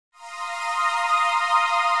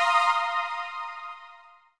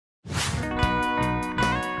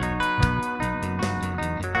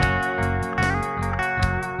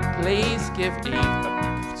give Eve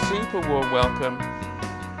a super warm welcome.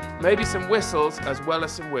 Maybe some whistles as well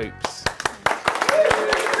as some whoops.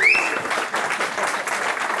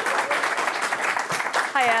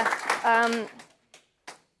 Hiya.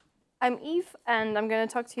 I'm Eve, and I'm going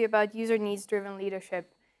to talk to you about user needs-driven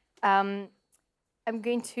leadership. I'm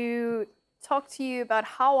going to talk to you about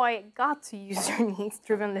how I got to user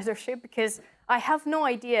needs-driven leadership, because I have no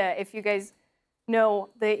idea if you guys know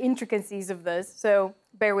the intricacies of this, so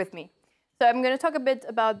bear with me. So I'm going to talk a bit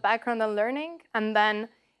about background and learning, and then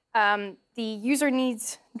the user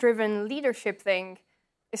needs-driven leadership thing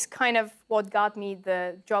is kind of what got me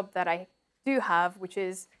the job that I do have, which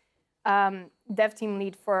is dev team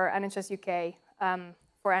lead for NHS UK,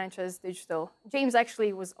 for NHS Digital. James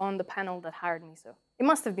actually was on the panel that hired me, so it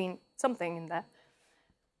must have been something in there.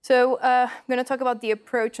 So I'm going to talk about the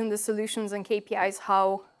approach and the solutions and KPIs,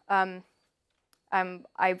 how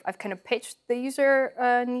I've kind of pitched the user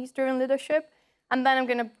needs-driven leadership, and then I'm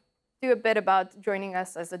going to do a bit about joining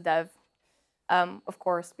us as a dev, of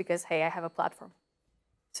course, because, hey, I have a platform.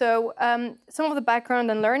 So some of the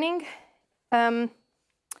background and learning.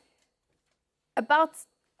 About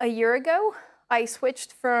a year ago, I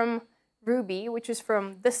switched from Ruby, which is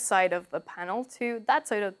from this side of the panel, to that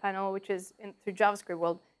side of the panel, which is into JavaScript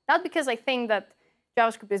world. Not because I think that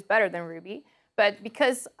JavaScript is better than Ruby, but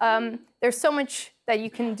because there's so much that you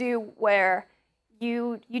can do where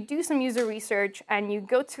you do some user research and you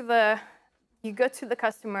go to the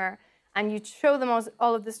customer and you show them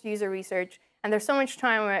all of this user research, and there's so much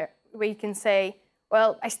time where you can say,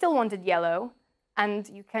 well, I still wanted yellow, and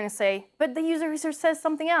you kind of say, but the user research says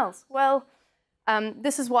something else. Well,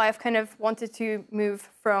 this is why I've kind of wanted to move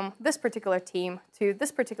from this particular team to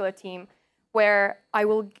this particular team, where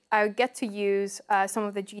I get to use some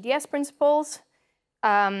of the GDS principles.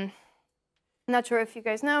 I'm not sure if you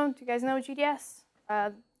guys know. Do you guys know GDS?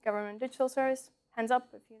 Government Digital Service? Hands up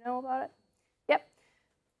if you know about it. Yep.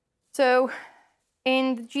 So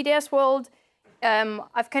in the GDS world,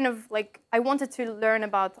 I've kind of I wanted to learn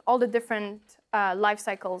about all the different life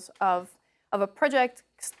cycles of a project,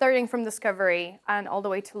 starting from discovery and all the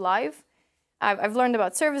way to live. I've learned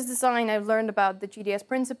about service design. I've learned about the GDS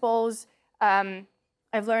principles.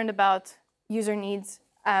 I've learned about user needs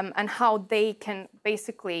and how they can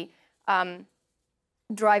basically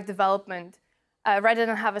drive development. Rather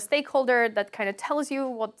than have a stakeholder that kind of tells you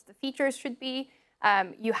what the features should be,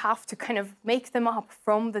 you have to kind of make them up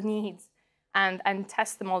from the needs and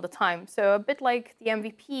test them all the time. So a bit like the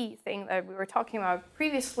MVP thing that we were talking about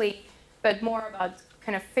previously, but more about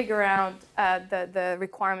kind of figuring out the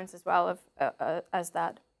requirements as well as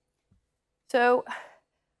that. So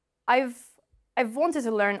I've wanted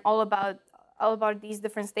to learn all about these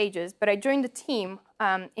different stages, but I joined the team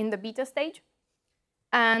in the beta stage,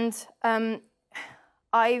 and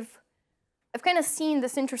I've kind of seen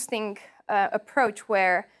this interesting approach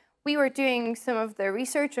where we were doing some of the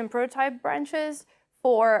research and prototype branches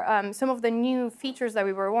for some of the new features that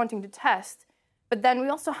we were wanting to test. But then we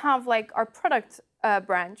also have our product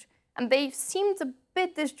branch, and they seemed a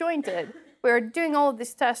bit disjointed. We were doing all of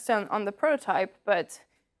these tests on the prototype, but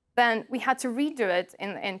then we had to redo it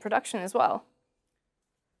in production as well.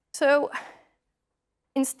 So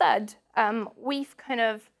instead, we've kind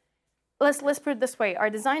of, let's put it this way, our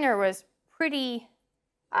designer was pretty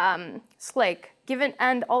slick,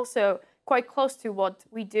 and also quite close to what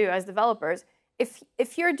we do as developers.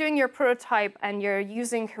 If you're doing your prototype and you're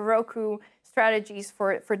using Heroku strategies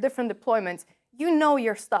for different deployments, you know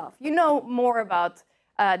your stuff. You know more about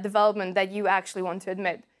development that you actually want to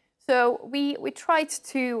admit. So we tried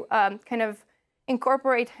to kind of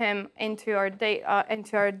incorporate him into our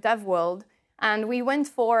dev world, and we went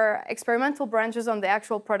for experimental branches on the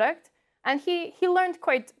actual product, and he learned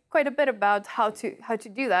quite a bit about how to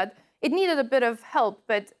do that. It needed a bit of help,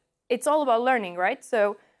 but it's all about learning, right?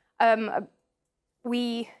 So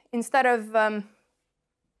we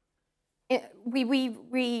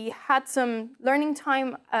had some learning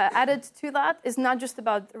time added to that. It's not just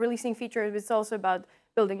about releasing features, it's also about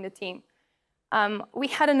building the team. We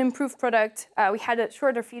had an improved product. We had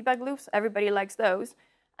shorter feedback loops. Everybody likes those.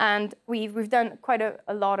 And we've done quite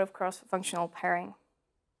a lot of cross-functional pairing.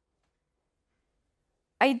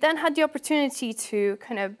 I then had the opportunity to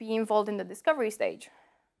kind of be involved in the discovery stage.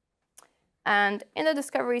 And in the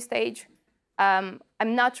discovery stage, I'm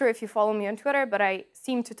not sure if you follow me on Twitter, but I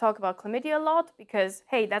seem to talk about chlamydia a lot because,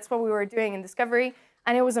 hey, that's what we were doing in discovery,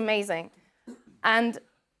 and it was amazing. And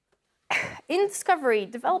in discovery,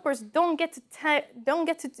 developers don't get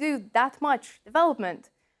to do that much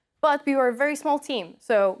development, but we were a very small team.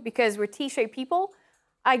 So because we're T-shaped people,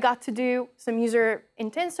 I got to do some user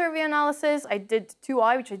intent survey analysis. I did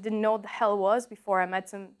 2i, which I didn't know what the hell was before I met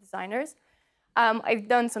some designers. I've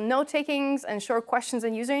done some note-takings and short questions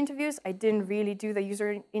and user interviews. I didn't really do the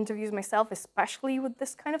user interviews myself, especially with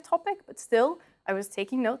this kind of topic, but still, I was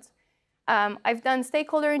taking notes. I've done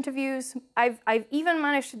stakeholder interviews. I've even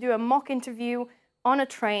managed to do a mock interview on a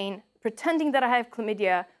train, pretending that I have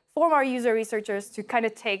chlamydia, for our user researchers to kind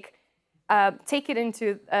of take it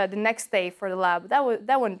into the next day for the lab.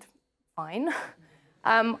 That went fine.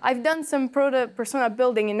 I've done some persona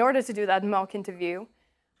building in order to do that mock interview.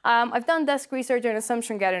 I've done desk research and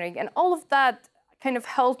assumption gathering, and all of that kind of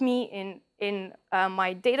helped me in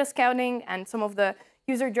my data scouting and some of the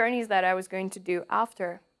user journeys that I was going to do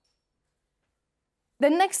after. The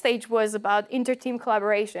next stage was about inter-team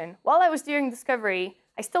collaboration. While I was doing discovery,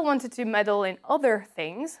 I still wanted to meddle in other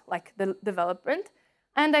things, like the development,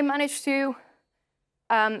 and I managed to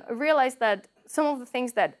realize that some of the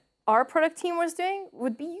things that our product team was doing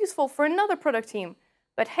would be useful for another product team.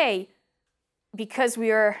 But hey, because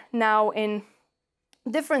we are now in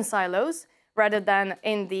different silos, rather than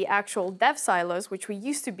in the actual dev silos, which we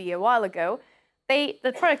used to be a while ago,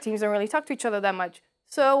 the product teams don't really talk to each other that much.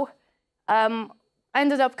 So I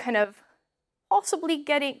ended up kind of possibly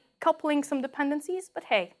coupling some dependencies, but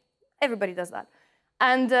hey, everybody does that.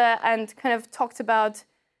 And kind of talked about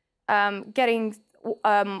getting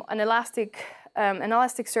an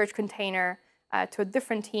Elasticsearch container to a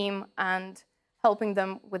different team and helping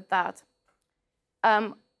them with that.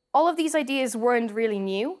 All of these ideas weren't really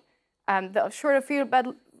new. The shorter feedback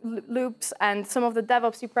loops and some of the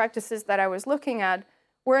DevOps practices that I was looking at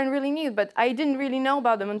weren't really new, but I didn't really know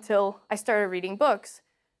about them until I started reading books.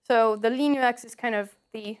 So the Lean UX is kind of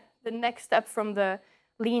the next step from the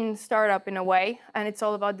Lean startup in a way, and it's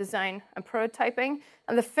all about design and prototyping.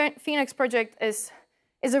 And the Phoenix project is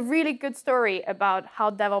a really good story about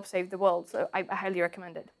how DevOps saved the world, so I highly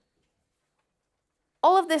recommend it.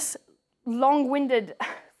 All of this long-winded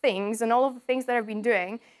things and all of the things that I've been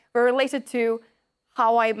doing were related to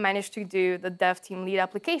how I managed to do the dev team lead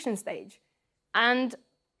application stage. And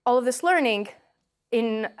all of this learning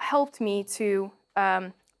helped me to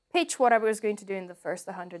pitch what I was going to do in the first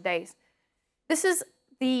 100 days. This is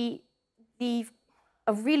a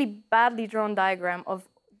really badly drawn diagram of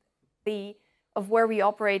where we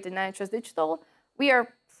operate in NHS Digital. We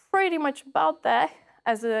are pretty much about there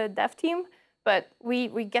as a dev team, but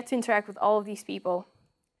we get to interact with all of these people.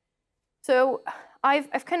 So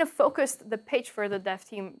I've kind of focused the pitch for the dev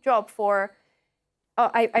team job for,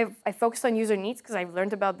 I focused on user needs because I've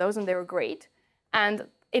learned about those and they were great. And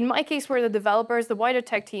in my case, were the developers, the wider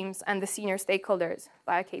tech teams, and the senior stakeholders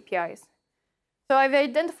via KPIs. So I've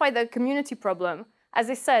identified the community problem. As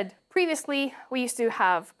I said, previously, we used to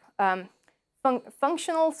have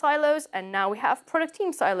functional silos, and now we have product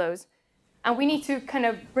team silos. And we need to kind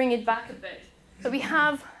of bring it back a bit. So we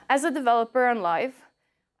have, as a developer on live,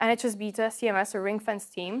 NHS Beta, CMS, or ring-fence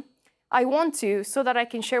team, I want to so that I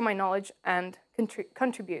can share my knowledge and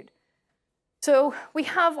contribute. So we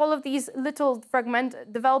have all of these little fragment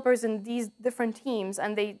developers in these different teams,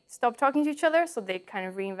 and they stop talking to each other, so they kind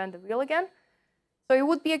of reinvent the wheel again. So it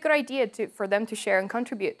would be a good idea for them to share and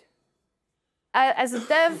contribute. As a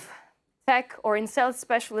dev, tech, or in sales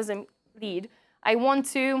specialism lead, I want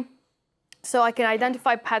to, so I can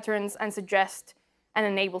identify patterns and suggest and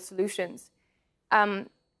enable solutions.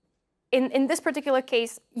 In this particular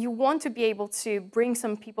case, you want to be able to bring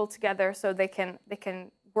some people together so they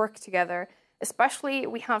can work together. Especially,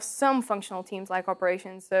 we have some functional teams like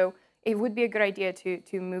operations, so it would be a good idea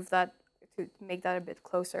to move that, to make that a bit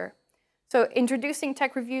closer. So introducing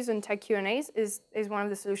tech reviews and tech Q&As is one of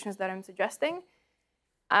the solutions that I'm suggesting.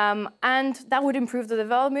 And that would improve the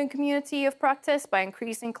development community of practice by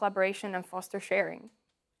increasing collaboration and foster sharing.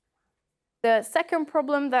 The second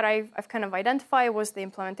problem that I've kind of identified was the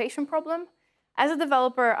implementation problem. As a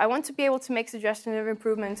developer, I want to be able to make suggestions of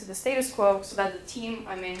improvement to the status quo so that the team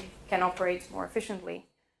I'm in can operate more efficiently.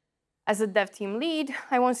 As a dev team lead,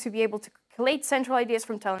 I want to be able to collate central ideas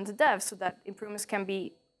from talented devs so that improvements can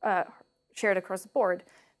be shared across the board.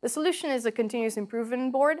 The solution is a continuous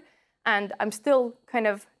improvement board, and I'm still kind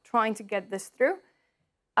of trying to get this through.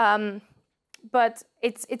 But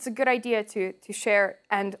it's a good idea to share,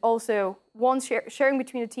 and also once sharing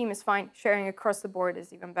between the team is fine, sharing across the board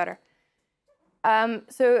is even better.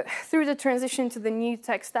 So through the transition to the new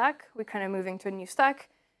tech stack, we're kind of moving to a new stack,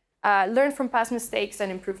 learn from past mistakes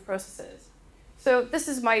and improve processes. So this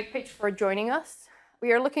is my pitch for joining us.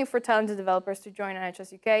 We are looking for talented developers to join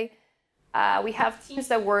NHS UK. We have teams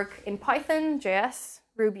that work in Python, JS,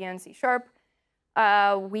 Ruby, and C#.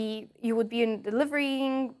 You would be in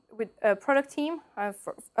delivering with a product team,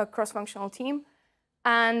 a cross-functional team,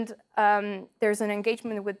 and there's an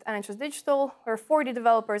engagement with NHS Digital. There are 40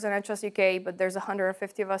 developers in NHS UK, but there's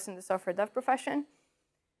 150 of us in the software dev profession.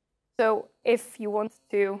 So if you want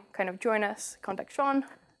to kind of join us, contact Sean,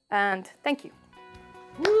 and thank you.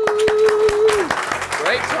 Woo!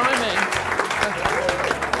 Great timing.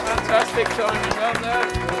 Fantastic timing, well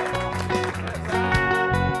done.